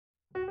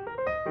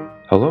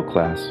Hello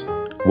class,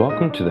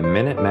 welcome to the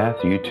Minute Math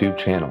YouTube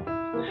channel.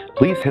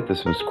 Please hit the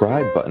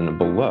subscribe button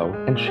below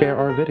and share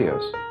our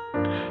videos.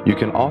 You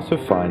can also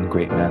find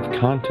great math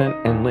content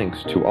and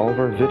links to all of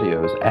our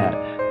videos at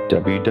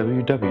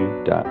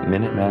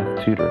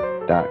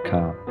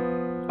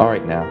www.minutemathtutor.com.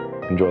 Alright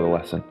now, enjoy the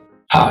lesson.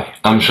 Hi,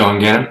 I'm Sean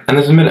Gannon, and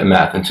this is Minute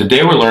Math, and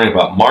today we're learning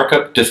about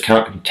markup,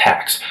 discount, and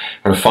tax.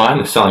 We're going to find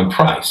the selling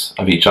price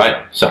of each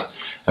item. So,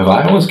 if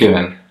I was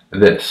given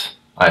this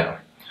item,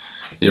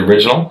 the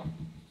original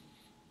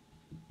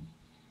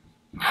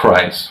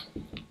price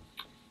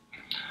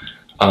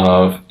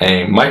of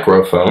a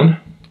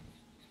microphone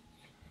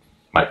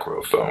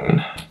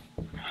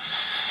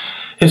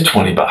is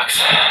 $20.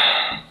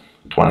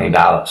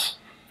 $20.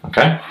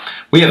 Okay?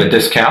 We have a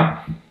discount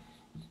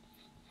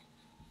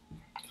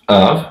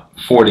of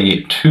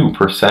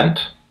 42%,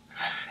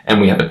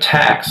 and we have a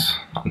tax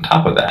on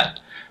top of that,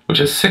 which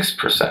is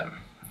 6%.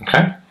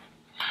 Okay?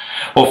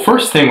 Well,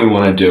 first thing we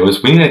want to do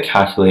is we need to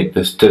calculate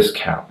this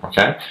discount.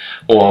 Okay?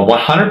 Well,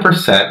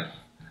 100%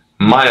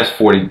 minus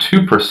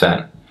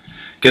 42%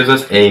 gives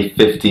us a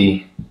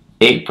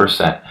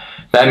 58%.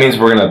 That means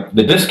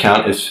the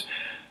discount is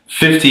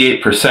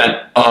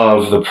 58%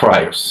 of the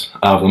price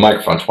of the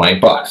microphone, 20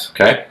 bucks.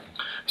 Okay?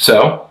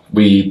 So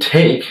we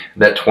take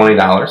that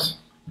 $20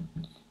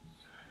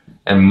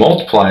 and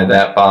multiply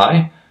that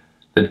by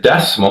the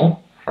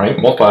decimal, right?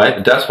 Multiply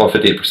the decimal of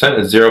 58%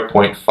 is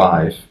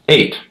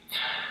 0.58.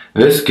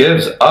 This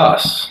gives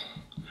us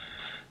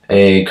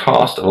a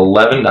cost of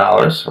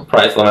 $11, or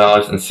price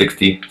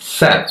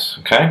 $11.60,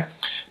 okay?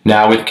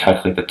 Now we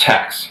calculate the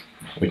tax.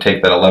 We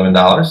take that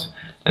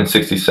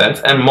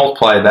 $11.60 and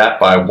multiply that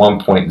by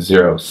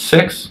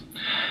 1.06,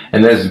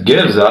 and this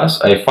gives us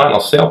a final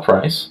sale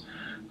price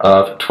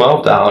of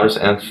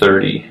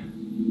 $12.30.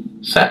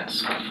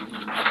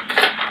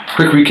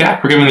 Quick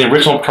recap, we're given the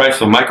original price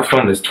of a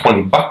microphone is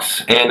 20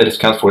 bucks, and the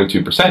discount is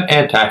 42%,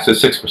 and tax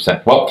is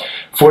 6%. Well,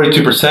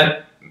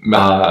 42%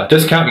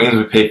 discount means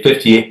we pay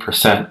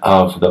 58%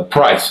 of the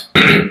price.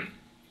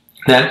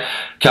 Then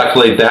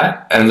calculate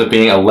that, ends up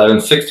being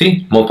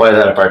 $11.60, multiply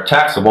that by our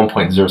tax of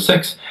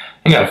 1.06,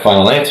 and got a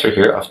final answer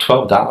here of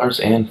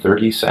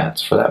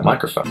 $12.30 for that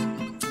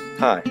microphone.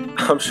 Hi,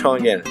 I'm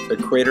Sean Gannon, the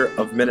creator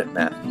of Minute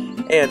Math,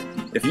 and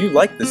if you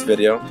like this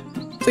video,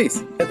 please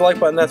hit the like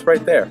button that's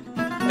right there.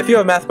 If you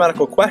have a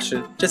mathematical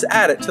question, just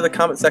add it to the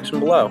comment section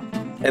below.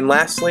 And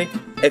lastly,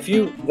 if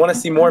you want to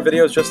see more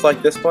videos just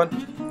like this one,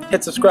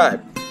 hit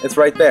subscribe. It's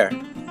right there.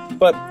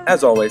 But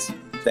as always,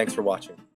 thanks for watching.